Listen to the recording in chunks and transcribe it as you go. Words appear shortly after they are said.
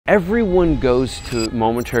Everyone goes to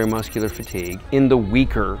momentary muscular fatigue in the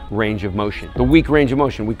weaker range of motion. The weak range of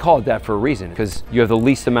motion, we call it that for a reason, because you have the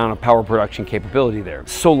least amount of power production capability there.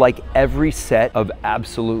 So like every set of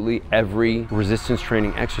absolutely every resistance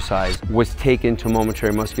training exercise was taken to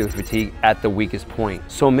momentary muscular fatigue at the weakest point.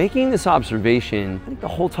 So making this observation, I think the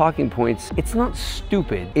whole talking points, it's not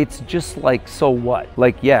stupid. It's just like, so what?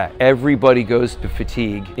 Like, yeah, everybody goes to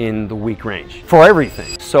fatigue in the weak range for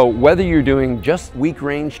everything. So whether you're doing just weak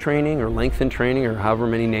range training or lengthened training or however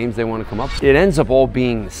many names they want to come up, it ends up all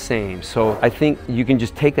being the same. So I think you can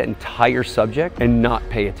just take that entire subject and not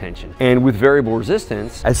pay attention. And with variable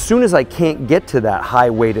resistance, as soon as I can't get to that high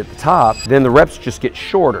weight at the top, then the reps just get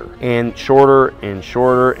shorter and shorter and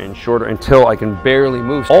shorter and shorter until I can barely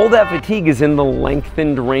move. All that fatigue is in the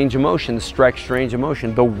lengthened range of motion, the stretched range of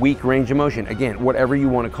motion, the weak range of motion. Again, whatever you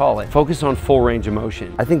want to call it. Focus on full range of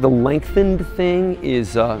motion. I think the lengthened thing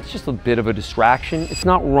is it's just a bit of a distraction. It's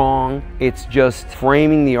not wrong. It's just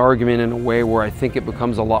framing the argument in a way where I think it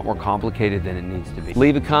becomes a lot more complicated than it needs to be.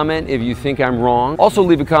 Leave a comment if you think I'm wrong. Also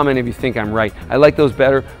leave a comment if you think I'm right. I like those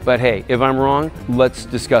better, but hey, if I'm wrong, let's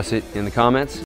discuss it in the comments.